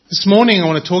This morning I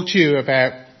want to talk to you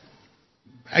about,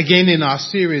 again in our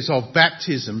series of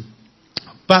baptism,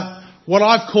 but what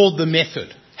I've called the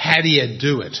method. How do you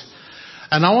do it?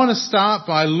 And I want to start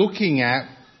by looking at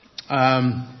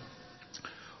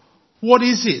what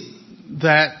is it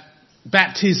that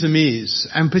baptism is,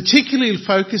 and particularly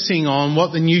focusing on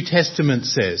what the New Testament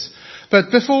says.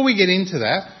 But before we get into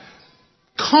that,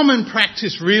 common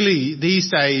practice really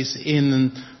these days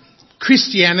in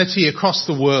Christianity across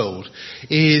the world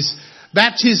is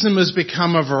baptism has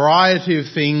become a variety of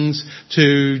things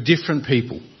to different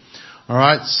people. All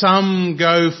right, some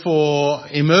go for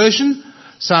immersion,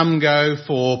 some go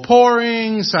for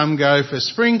pouring, some go for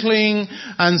sprinkling,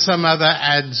 and some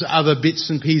adds other bits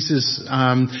and pieces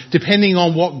depending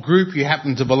on what group you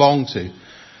happen to belong to.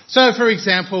 So, for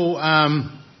example,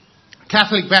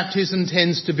 Catholic baptism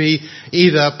tends to be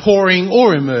either pouring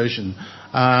or immersion.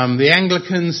 The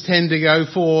Anglicans tend to go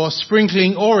for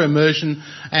sprinkling or immersion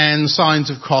and signs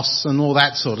of cross and all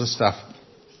that sort of stuff.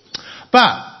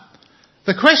 But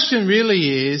the question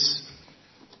really is,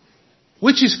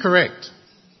 which is correct?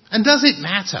 And does it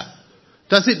matter?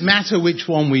 Does it matter which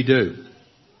one we do?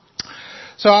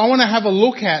 So I want to have a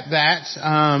look at that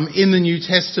in the New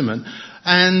Testament.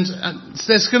 And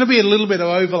there's going to be a little bit of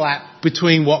overlap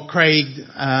between what Craig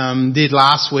did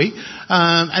last week,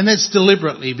 and that's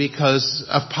deliberately because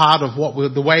of part of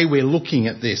the way we're looking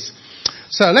at this.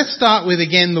 So let's start with,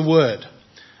 again, the word.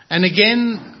 And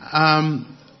again,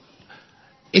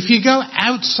 if you go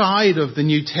outside of the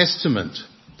New Testament,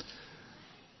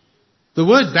 the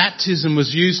word baptism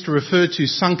was used to refer to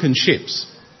sunken ships.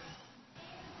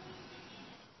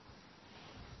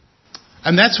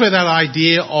 And that's where that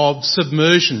idea of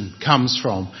submersion comes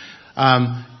from.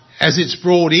 As it's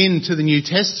brought into the New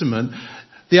Testament,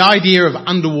 the idea of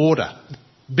underwater,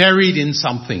 buried in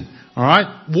something, all right?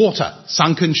 Water,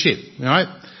 sunken ship, all right?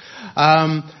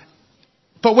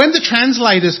 But when the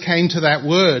translators came to that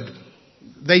word,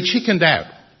 they chickened out.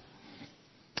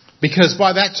 Because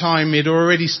by that time it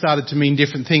already started to mean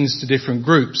different things to different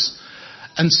groups.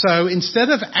 And so instead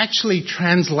of actually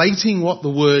translating what the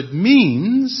word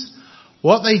means,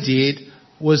 what they did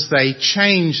was they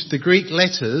changed the Greek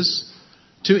letters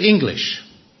to English.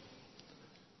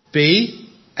 B,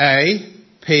 A,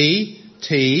 P,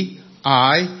 T,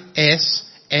 I, S,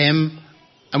 M,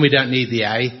 and we don't need the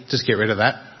A, just get rid of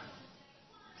that.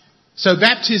 So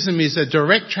baptism is a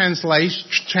direct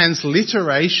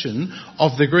transliteration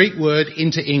of the Greek word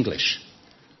into English.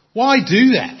 Why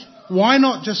do that? Why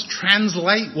not just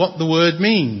translate what the word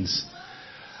means?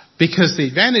 Because the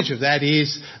advantage of that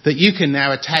is that you can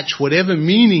now attach whatever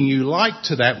meaning you like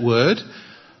to that word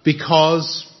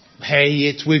because,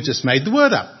 hey, we've just made the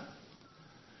word up.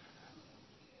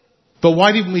 But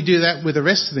why didn't we do that with the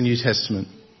rest of the New Testament?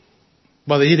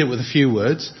 Well, they did it with a few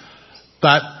words,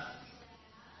 but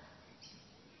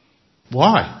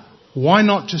why? Why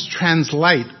not just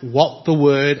translate what the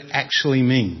word actually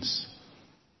means?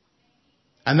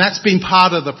 And that's been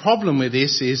part of the problem with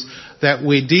this, is that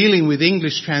we're dealing with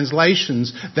English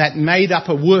translations that made up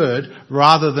a word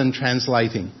rather than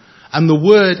translating. And the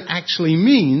word actually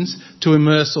means to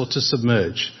immerse or to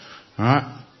submerge. All right?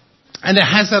 And it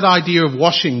has that idea of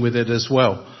washing with it as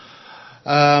well.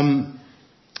 And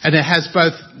it has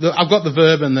both, I've got the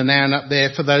verb and the noun up there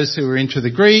for those who are into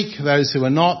the Greek, those who are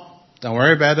not, don't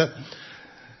worry about it.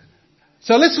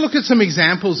 So let's look at some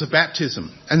examples of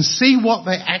baptism and see what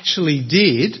they actually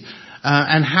did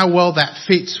and how well that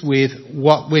fits with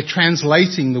what we're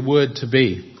translating the word to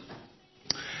be.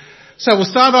 So we'll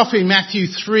start off in Matthew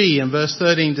 3 and verse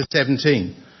 13 to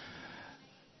 17.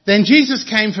 Then Jesus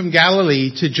came from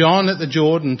Galilee to John at the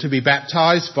Jordan to be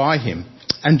baptized by him.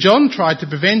 And John tried to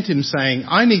prevent him, saying,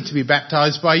 I need to be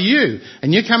baptized by you,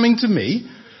 and you're coming to me?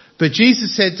 But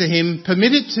Jesus said to him,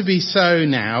 permit it to be so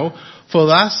now, for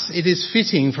thus it is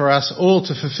fitting for us all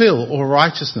to fulfill all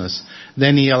righteousness.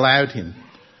 Then he allowed him.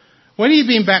 When he had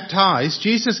been baptized,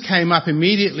 Jesus came up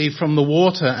immediately from the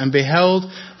water, and beheld,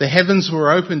 the heavens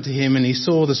were opened to him, and he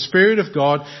saw the Spirit of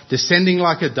God descending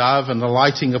like a dove and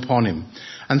alighting upon him.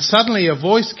 And suddenly a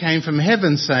voice came from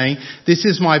heaven saying, this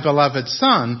is my beloved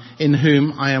Son, in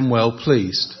whom I am well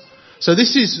pleased. So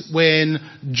this is when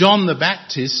John the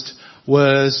Baptist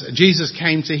Jesus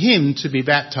came to him to be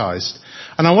baptized.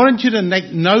 And I wanted you to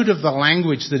make note of the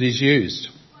language that is used.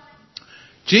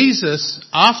 Jesus,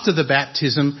 after the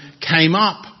baptism, came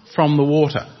up from the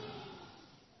water.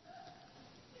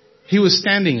 He was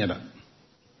standing in it.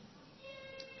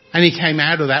 And he came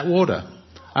out of that water.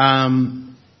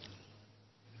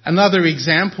 Another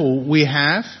example we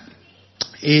have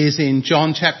is in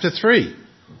John chapter 3.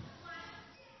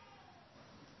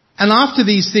 And after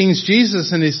these things,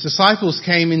 Jesus and his disciples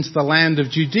came into the land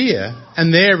of Judea,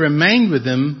 and there remained with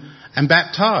them and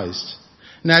baptized.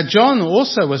 Now John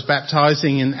also was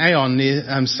baptizing in Aenon near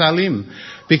Salim,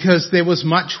 because there was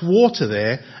much water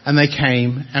there, and they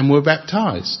came and were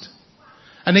baptized.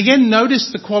 And again,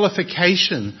 notice the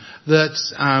qualification that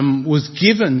was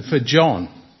given for John.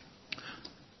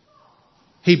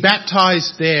 He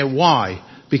baptized there. Why?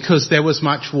 Because there was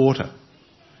much water.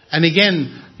 And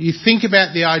again, you think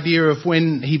about the idea of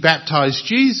when he baptized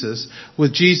Jesus, where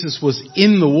Jesus was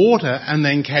in the water and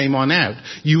then came on out.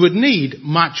 You would need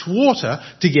much water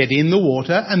to get in the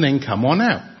water and then come on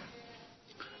out.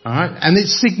 Alright? And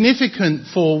it's significant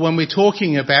for when we're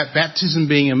talking about baptism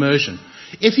being immersion.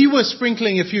 If you were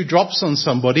sprinkling a few drops on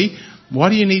somebody, why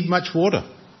do you need much water?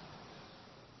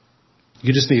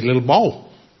 You just need a little bowl.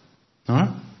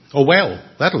 Alright? Or well,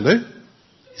 that'll do.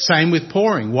 Same with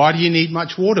pouring. Why do you need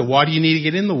much water? Why do you need to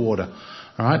get in the water?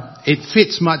 Alright? It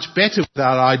fits much better with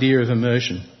that idea of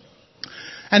immersion.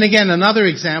 And again, another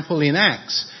example in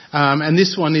Acts, and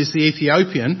this one is the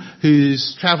Ethiopian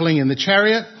who's travelling in the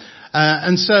chariot.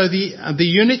 And so the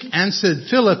eunuch answered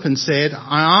Philip and said,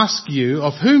 I ask you,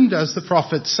 of whom does the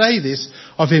prophet say this,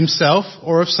 of himself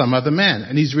or of some other man?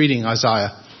 And he's reading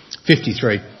Isaiah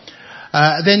 53.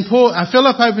 Then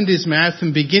Philip opened his mouth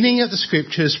and beginning at the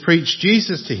scriptures preached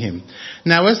Jesus to him.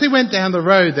 Now as they went down the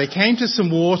road they came to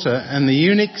some water and the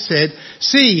eunuch said,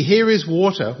 See, here is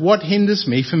water. What hinders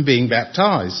me from being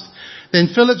baptized? Then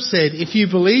Philip said, If you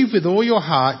believe with all your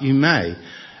heart you may.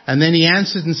 And then he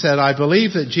answered and said, I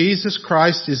believe that Jesus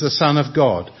Christ is the Son of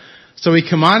God. So he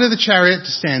commanded the chariot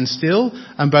to stand still,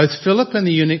 and both Philip and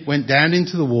the eunuch went down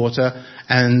into the water,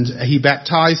 and he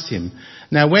baptized him.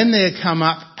 Now when they had come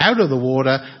up out of the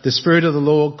water, the Spirit of the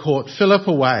Lord caught Philip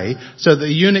away, so that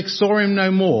the eunuch saw him no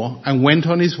more, and went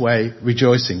on his way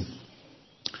rejoicing.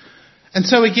 And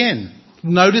so again,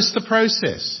 notice the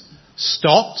process.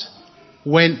 Stopped,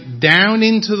 went down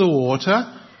into the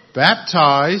water,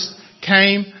 baptized,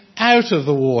 came out of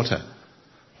the water.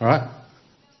 All right?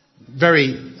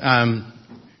 Very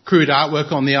crude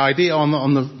artwork on the idea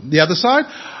on the other side,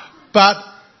 but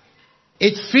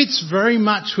it fits very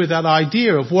much with that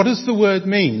idea of what does the word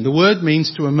mean? The word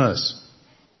means to immerse.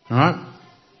 All right?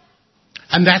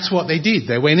 And that's what they did.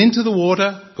 They went into the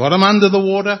water, got them under the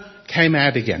water, came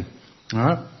out again. All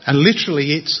right? And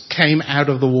literally it came out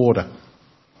of the water.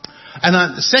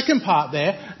 And the second part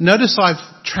there, notice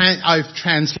I've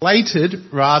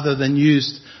translated rather than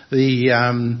used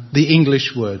the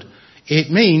English word.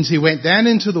 It means he went down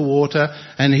into the water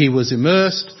and he was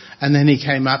immersed and then he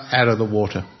came up out of the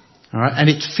water. All right? And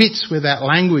it fits with that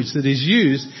language that is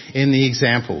used in the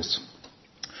examples.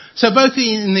 So both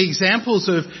in the examples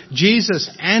of Jesus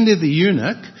and of the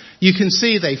eunuch, you can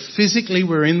see they physically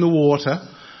were in the water,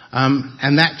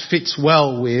 and that fits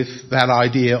well with that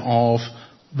idea of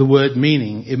the word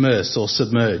meaning immerse or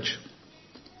submerge.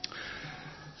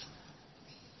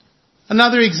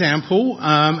 Another example,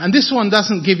 and this one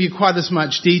doesn't give you quite as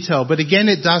much detail, but again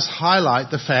it does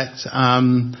highlight the fact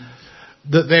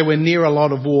that they were near a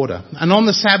lot of water. And on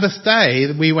the Sabbath day,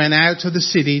 we went out to the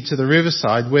city, to the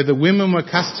riverside, where the women were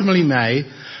customarily made,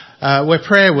 where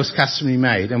prayer was customarily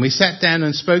made. And we sat down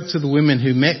and spoke to the women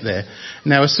who met there.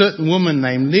 Now a certain woman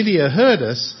named Lydia heard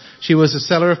us. She was a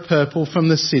seller of purple from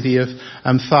the city of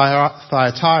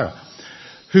Thyatira,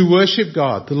 who worshipped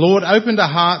God. The Lord opened her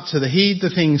heart to heed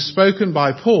the things spoken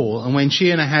by Paul, and when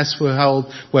she and her house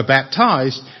were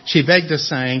baptized, she begged us,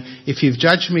 saying, If you've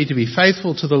judged me to be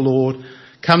faithful to the Lord,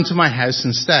 come to my house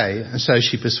and stay. And so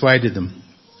she persuaded them.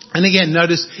 And again,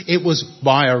 notice it was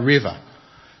by a river.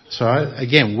 So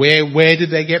again, where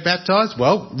did they get baptized?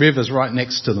 Well, river's right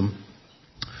next to them.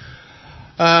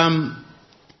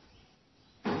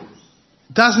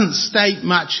 Doesn't state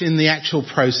much in the actual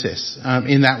process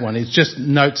in that one. It just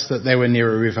notes that they were near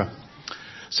a river.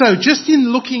 So just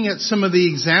in looking at some of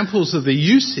the examples of the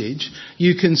usage,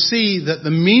 you can see that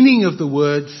the meaning of the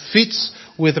word fits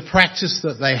with the practice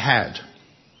that they had.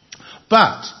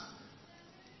 But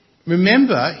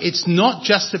remember, it's not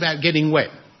just about getting wet.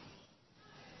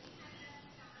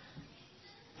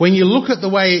 When you look at the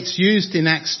way it's used in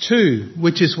Acts 2,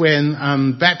 which is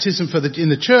when baptism in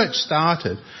the church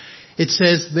started, it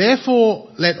says, Therefore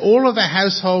let all of the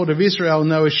household of Israel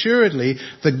know assuredly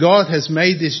that God has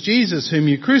made this Jesus whom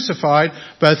you crucified,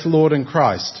 both Lord and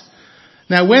Christ.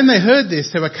 Now when they heard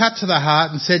this, they were cut to the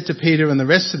heart and said to Peter and the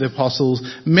rest of the apostles,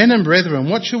 Men and brethren,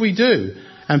 what shall we do?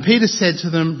 And Peter said to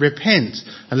them, "Repent,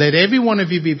 and let every one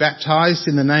of you be baptized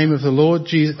in the name of the Lord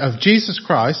Jesus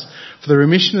Christ for the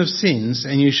remission of sins,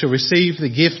 and you shall receive the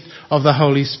gift of the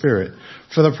Holy Spirit.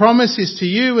 For the promise is to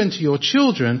you and to your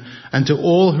children and to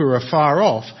all who are far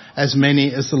off, as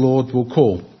many as the Lord will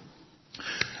call."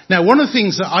 Now, one of the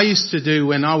things that I used to do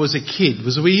when I was a kid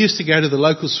was we used to go to the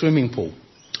local swimming pool.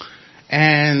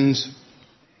 And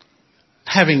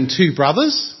having two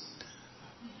brothers,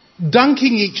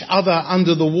 dunking each other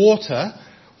under the water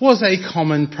was a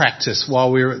common practice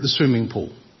while we were at the swimming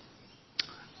pool.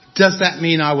 Does that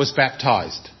mean I was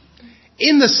baptized?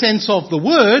 In the sense of the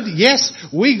word, yes,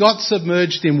 we got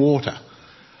submerged in water.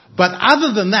 But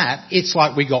other than that, it's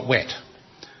like we got wet.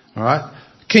 All right?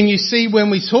 Can you see when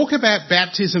we talk about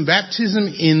baptism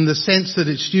in the sense that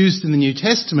it's used in the New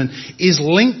Testament is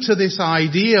linked to this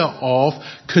idea of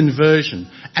conversion,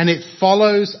 and it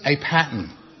follows a pattern.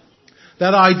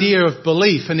 That idea of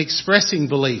belief and expressing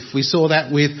belief, we saw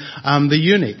that with the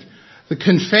eunuch. The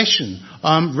confession,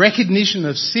 recognition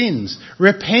of sins,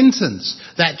 repentance,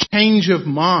 that change of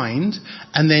mind,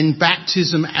 and then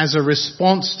baptism as a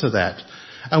response to that.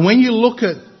 And when you look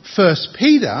at 1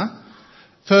 Peter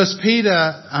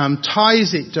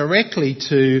ties it directly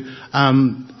to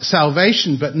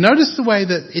salvation, but notice the way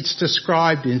that it's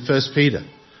described in 1 Peter.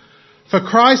 "For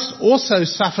Christ also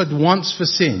suffered once for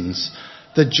sins,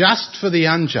 the just for the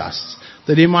unjust,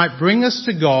 that he might bring us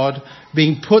to God,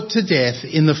 being put to death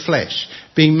in the flesh,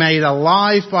 being made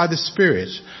alive by the Spirit,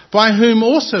 by whom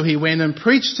also he went and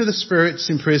preached to the spirits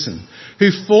in prison,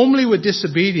 who formerly were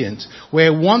disobedient,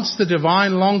 where once the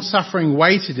divine long-suffering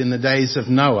waited in the days of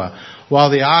Noah, while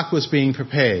the ark was being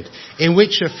prepared, in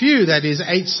which a few, that is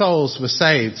 8 souls, were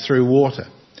saved through water.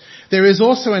 There is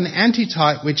also an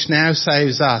antitype which now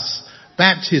saves us,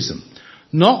 baptism,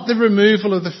 not the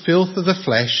removal of the filth of the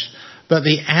flesh, but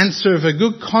the answer of a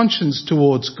good conscience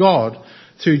towards God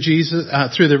through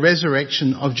the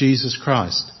resurrection of Jesus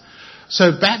Christ."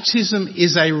 So baptism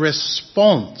is a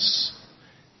response.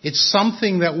 It's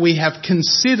something that we have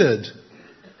considered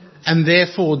and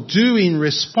therefore do in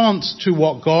response to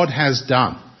what God has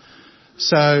done.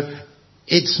 So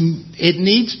it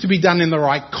needs to be done in the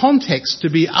right context to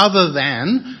be other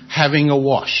than having a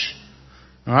wash.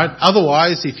 All right?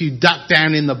 Otherwise, if you duck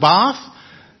down in the bath,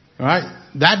 all right,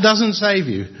 that doesn't save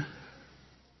you,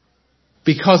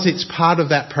 because it's part of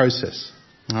that process.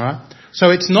 All right?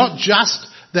 So it's not just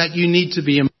that you need to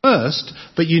be immersed,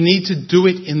 but you need to do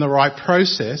it in the right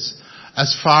process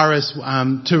as far as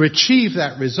to achieve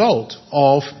that result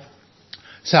of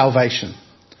salvation.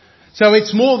 So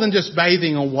it's more than just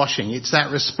bathing or washing. It's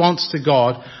that response to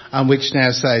God which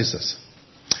now saves us.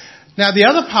 Now, the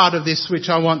other part of this which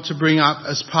I want to bring up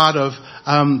as part of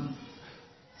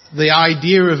the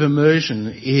idea of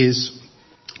immersion is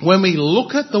when we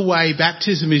look at the way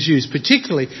baptism is used,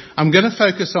 particularly, I'm going to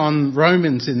focus on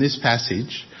Romans in this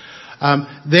passage,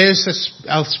 there's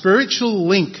a spiritual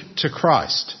link to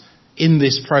Christ in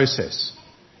this process.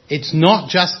 It's not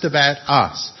just about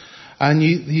us. And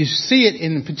you see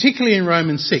it particularly in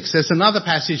Romans 6. There's another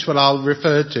passage that I'll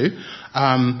refer to,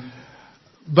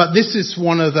 but this is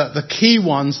one of the key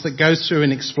ones that goes through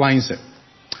and explains it.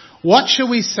 "What shall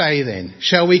we say then?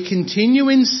 Shall we continue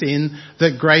in sin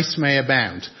that grace may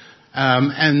abound?"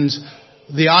 And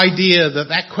the idea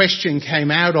that question came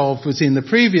out of was in the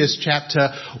previous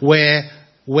chapter where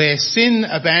sin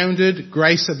abounded,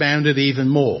 grace abounded even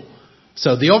more.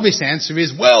 So the obvious answer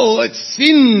is, well, it's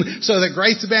sin so that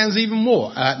grace abounds even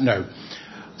more. No,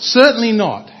 certainly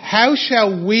not. "How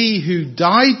shall we who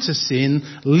died to sin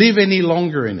live any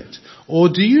longer in it? Or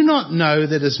do you not know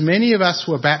that as many of us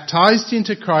were baptized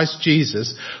into Christ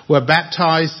Jesus were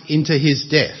baptized into his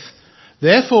death?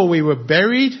 Therefore we were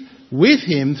buried with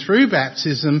him through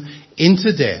baptism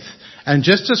into death. And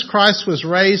just as Christ was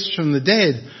raised from the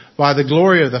dead by the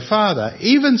glory of the Father,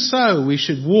 even so we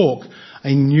should walk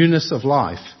in newness of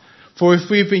life. For if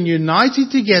we've been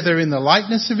united together in the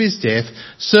likeness of his death,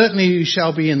 certainly we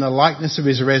shall be in the likeness of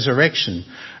his resurrection.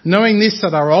 Knowing this,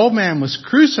 that our old man was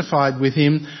crucified with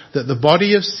him, that the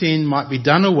body of sin might be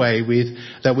done away with,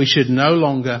 that we should no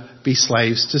longer be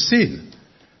slaves to sin."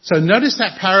 So notice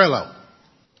that parallel.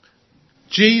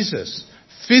 Jesus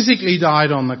physically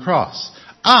died on the cross.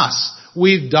 Us,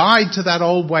 we've died to that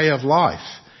old way of life.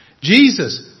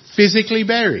 Jesus physically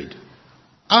buried.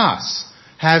 Us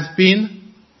have been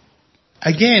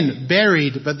again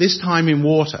buried, but this time in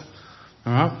water.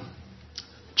 All right?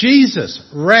 Jesus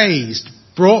raised,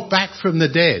 brought back from the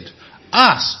dead.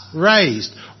 Us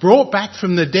raised, brought back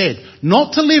from the dead.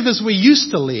 Not to live as we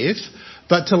used to live,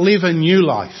 but to live a new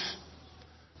life.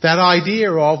 That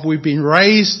idea of we've been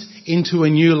raised into a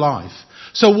new life.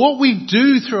 So what we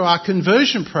do through our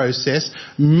conversion process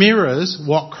mirrors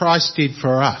what Christ did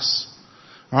for us.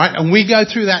 All right? And we go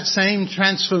through that same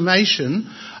transformation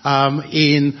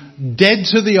in dead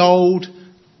to the old,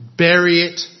 bury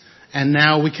it, and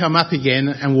now we come up again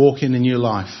and walk in a new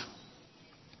life.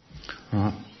 All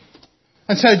right.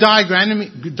 And so in a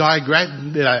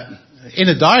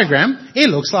diagram, it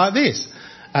looks like this.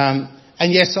 And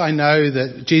yes, I know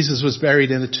that Jesus was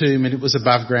buried in a tomb and it was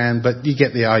above ground, but you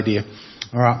get the idea.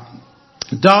 All right.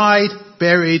 Died,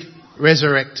 buried,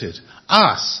 resurrected.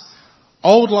 Us.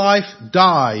 Old life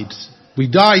died. We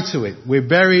die to it. We're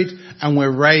buried and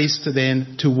we're raised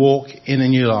to walk in a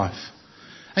new life.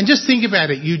 And just think about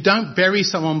it. You don't bury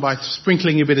someone by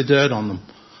sprinkling a bit of dirt on them.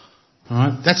 All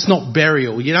right? That's not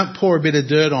burial. You don't pour a bit of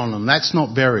dirt on them. That's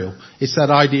not burial. It's that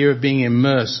idea of being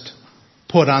immersed,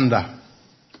 put under.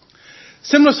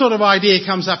 Similar sort of idea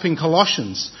comes up in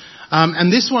Colossians.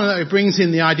 And this one it brings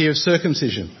in the idea of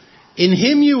circumcision. In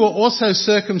him you were also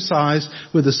circumcised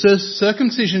with a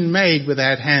circumcision made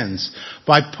without hands,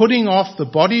 by putting off the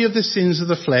body of the sins of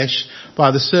the flesh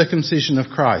by the circumcision of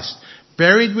Christ,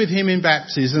 buried with him in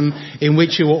baptism, in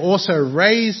which you were also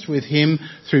raised with him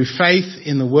through faith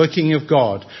in the working of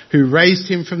God, who raised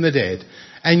him from the dead.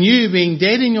 And you, being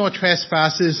dead in your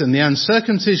trespasses and the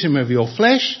uncircumcision of your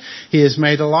flesh, he has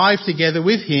made alive together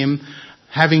with him,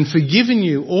 having forgiven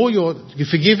you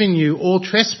all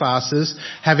trespasses,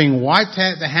 having wiped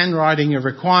out the handwriting of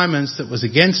requirements that was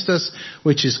against us,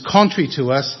 which is contrary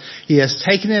to us, he has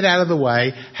taken it out of the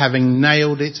way, having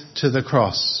nailed it to the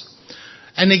cross.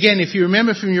 And again, if you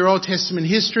remember from your Old Testament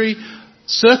history,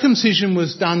 circumcision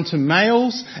was done to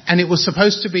males, and it was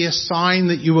supposed to be a sign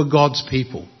that you were God's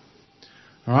people.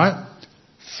 Alright?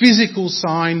 Physical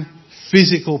sign,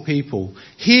 physical people.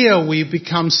 Here we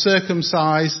become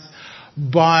circumcised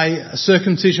by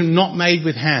circumcision not made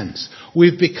with hands.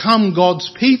 We've become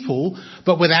God's people,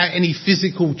 but without any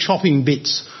physical chopping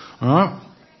bits. Alright?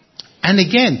 And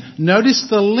again, notice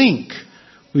the link.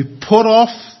 We put off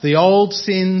the old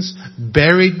sins,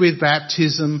 buried with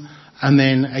baptism, and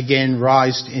then again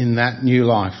raised in that new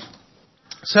life.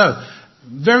 So,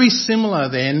 very similar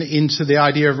then into the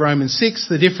idea of Romans 6.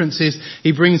 The difference is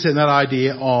he brings in that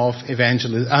idea of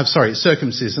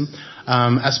circumcision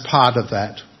as part of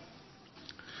that.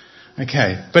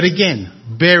 Okay, but again,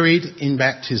 buried in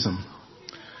baptism.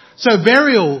 So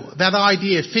burial, that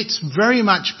idea fits very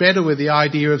much better with the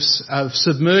idea of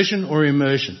submersion or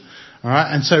immersion. All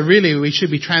right, and so really we should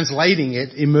be translating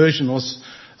it immersion or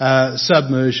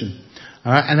submersion.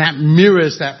 All right, and that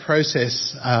mirrors that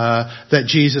process that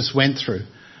Jesus went through,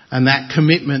 and that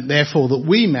commitment, therefore, that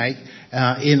we make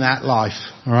in that life.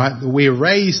 All right, that we're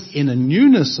raised in a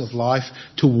newness of life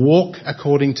to walk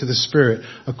according to the Spirit,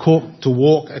 to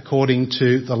walk according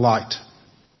to the light.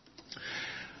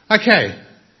 Okay.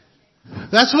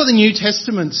 That's what the New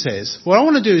Testament says. What I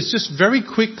want to do is just very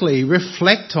quickly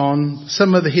reflect on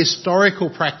some of the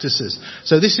historical practices.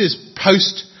 So this is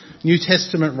post-New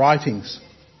Testament writings.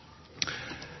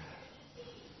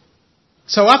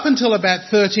 So up until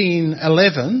about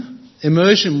 1311,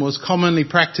 immersion was commonly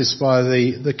practiced by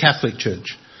the Catholic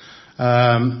Church.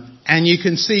 And you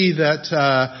can see that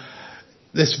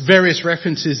there's various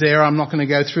references there. I'm not going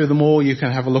to go through them all. You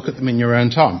can have a look at them in your own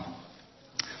time.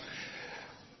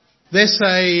 There's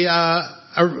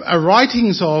a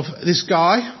writings of this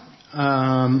guy.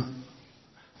 I'm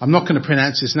not going to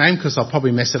pronounce his name because I'll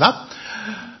probably mess it up.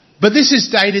 But this is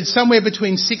dated somewhere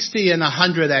between 60 and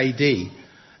 100 AD.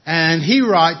 And he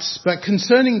writes, "But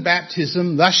concerning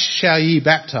baptism, thus shall ye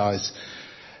baptize.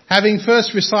 Having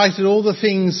first recited all the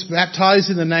things, baptize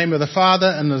in the name of the Father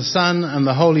and of the Son and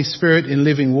the Holy Spirit in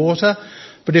living water.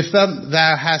 But if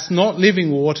thou hast not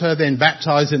living water, then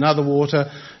baptize in other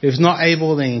water. If not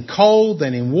able, then in cold,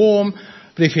 then in warm.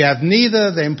 But if you have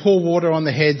neither, then pour water on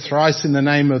the head thrice in the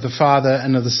name of the Father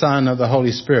and of the Son and of the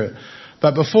Holy Spirit.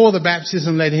 But before the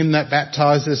baptism, let him that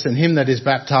baptizeth and him that is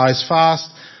baptized fast,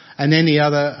 and any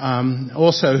other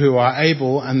also who are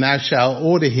able, and thou shalt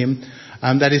order him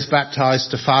that is baptized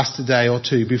to fast a day or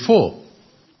two before."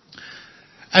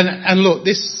 And look,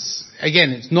 this,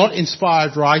 again, it's not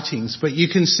inspired writings, but you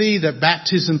can see that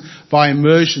baptism by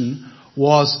immersion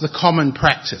was the common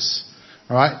practice.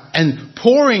 All right? And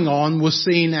pouring on was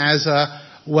seen as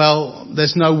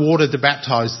there's no water to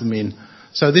baptize them in.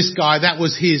 So this guy, that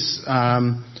was his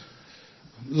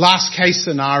last case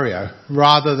scenario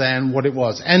rather than what it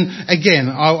was. And again,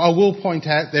 I will point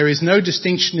out there is no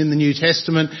distinction in the New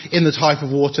Testament in the type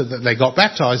of water that they got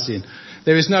baptized in.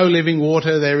 There is no living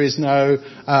water, there is no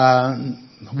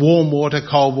warm water,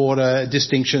 cold water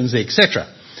distinctions, etc.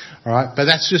 All right, but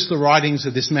that's just the writings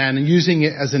of this man, and using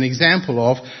it as an example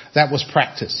of that was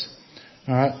practice.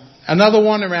 All right, another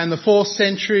one around the 4th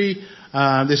century.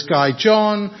 This guy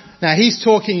John. Now he's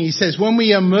talking. He says, "When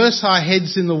we immerse our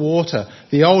heads in the water,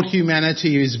 the old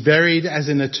humanity is buried as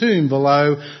in a tomb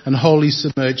below and wholly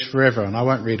submerged forever." And I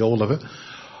won't read all of it,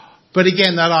 but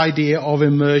again, that idea of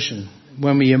immersion.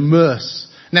 When we immerse.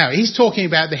 Now he's talking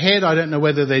about the head. I don't know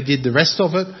whether they did the rest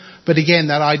of it, but again,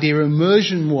 that idea of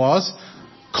immersion was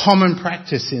common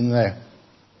practice in there.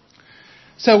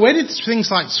 So where did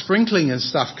things like sprinkling and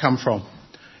stuff come from?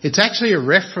 It's actually a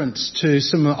reference to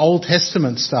some Old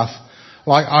Testament stuff,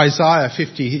 like Isaiah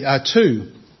 52.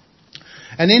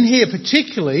 And in here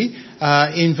particularly,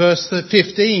 in verse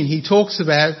 15, he talks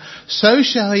about, "So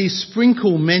shall he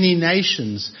sprinkle many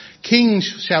nations. Kings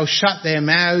shall shut their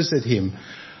mouths at him.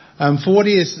 For what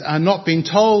he has not been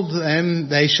told them,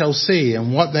 they shall see,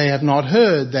 and what they have not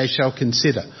heard, they shall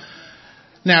consider."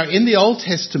 Now, in the Old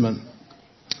Testament,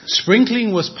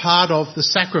 sprinkling was part of the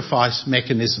sacrifice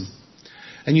mechanism.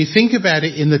 And you think about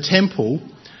it in the temple,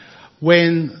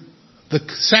 when the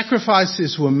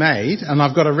sacrifices were made, and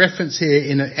I've got a reference here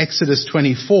in Exodus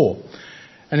 24,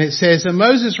 and it says, "And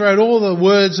Moses wrote all the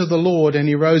words of the Lord, and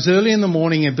he rose early in the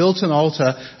morning and built an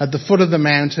altar at the foot of the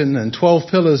mountain and 12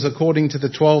 pillars according to the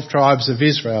 12 tribes of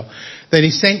Israel. Then he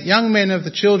sent young men of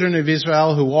the children of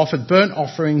Israel who offered burnt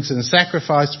offerings and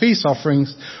sacrificed peace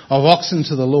offerings of oxen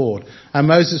to the Lord. And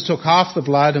Moses took half the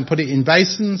blood and put it in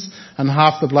basins, and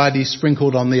half the blood he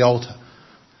sprinkled on the altar."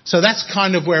 So that's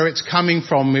kind of where it's coming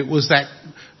from. It was that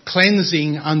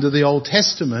cleansing under the Old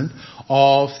Testament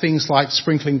of things like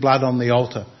sprinkling blood on the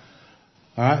altar.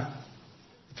 All right?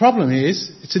 The problem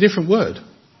is, it's a different word.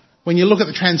 When you look at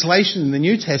the translation in the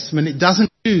New Testament, it doesn't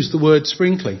use the word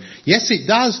sprinkling. Yes, it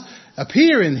does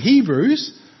appear in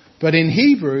Hebrews, but in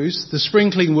Hebrews, the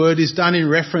sprinkling word is done in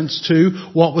reference to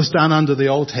what was done under the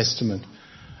Old Testament.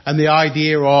 And the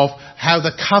idea of how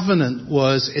the covenant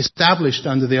was established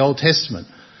under the Old Testament,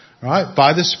 right?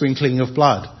 By the sprinkling of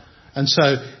blood. And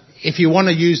so, if you want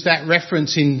to use that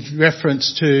reference in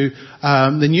reference to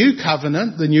the New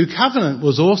Covenant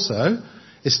was also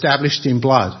established in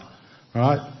blood,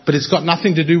 right? But it's got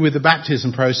nothing to do with the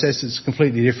baptism process. It's a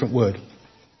completely different word.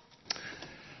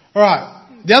 All right.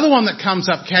 The other one that comes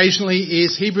up occasionally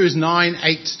is Hebrews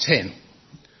 9:8-10,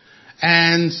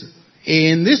 and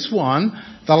in this one,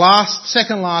 the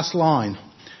second last line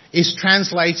is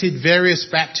translated various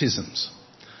baptisms,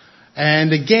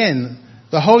 and again,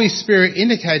 the Holy Spirit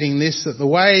indicating this, that the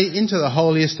way into the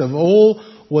holiest of all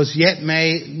was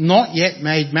not yet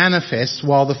made manifest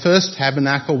while the first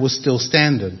tabernacle was still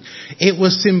standing. It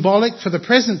was symbolic for the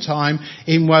present time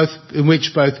in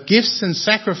which both gifts and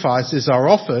sacrifices are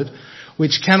offered,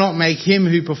 which cannot make him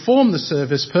who performed the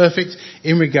service perfect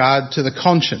in regard to the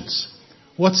conscience.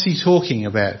 What's he talking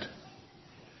about?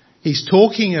 He's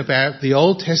talking about the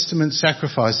Old Testament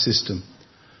sacrifice system.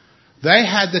 They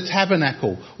had the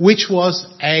tabernacle, which was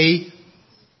a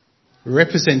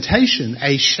representation,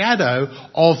 a shadow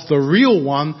of the real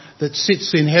one that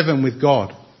sits in heaven with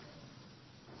God.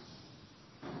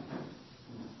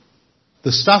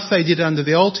 The stuff they did under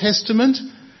the Old Testament,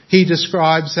 he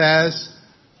describes as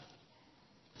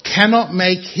cannot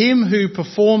make him who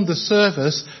performed the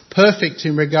service perfect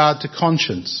in regard to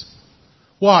conscience.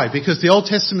 Why? Because the Old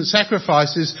Testament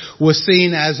sacrifices were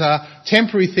seen as a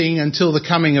temporary thing until the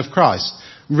coming of Christ.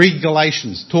 Read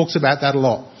Galatians, talks about that a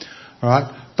lot. All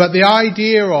right? But the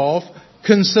idea of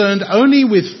concerned only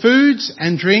with foods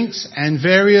and drinks and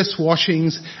various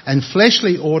washings and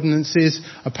fleshly ordinances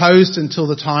opposed until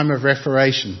the time of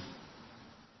Reformation.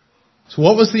 So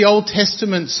what was the Old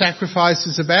Testament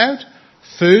sacrifices about?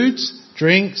 Foods,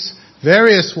 drinks,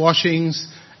 various washings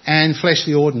and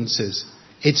fleshly ordinances.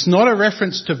 It's not a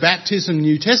reference to baptism,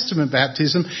 New Testament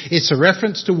baptism. It's a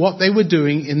reference to what they were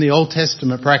doing in the Old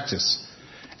Testament practice.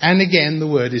 And again, the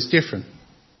word is different.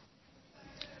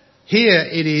 Here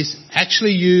it is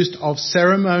actually used of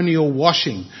ceremonial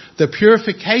washing, the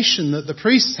purification that the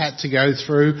priests had to go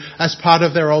through as part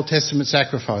of their Old Testament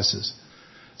sacrifices.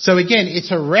 So again,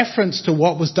 it's a reference to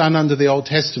what was done under the Old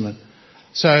Testament.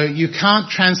 So you can't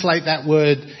translate that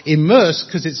word immerse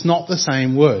because it's not the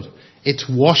same word. It's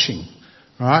washing.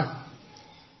 Right?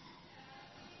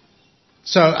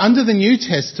 So under the New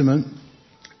Testament,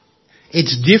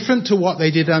 it's different to what they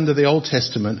did under the Old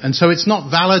Testament. And so it's not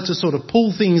valid to sort of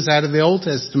pull things out of the Old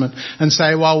Testament and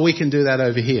say, well, we can do that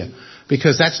over here.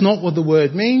 Because that's not what the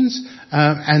word means.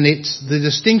 And it's the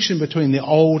distinction between the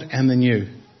old and the new.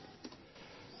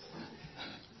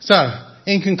 So,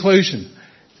 in conclusion,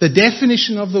 the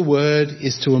definition of the word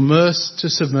is to immerse, to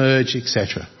submerge,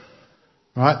 etc.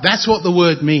 Right? That's what the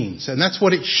word means, and that's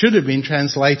what it should have been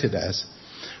translated as.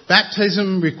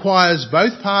 Baptism requires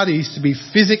both parties to be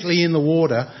physically in the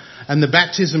water, and the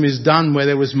baptism is done where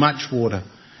there was much water.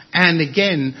 And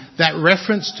again, that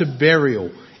reference to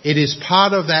burial, it is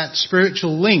part of that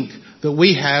spiritual link that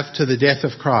we have to the death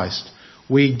of Christ.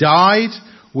 We died,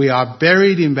 we are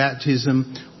buried in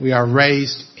baptism, we are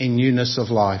raised in newness of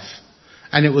life.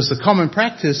 And it was the common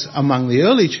practice among the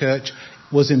early church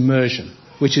was immersion,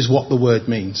 which is what the word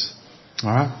means. All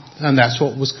right? And that's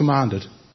what was commanded.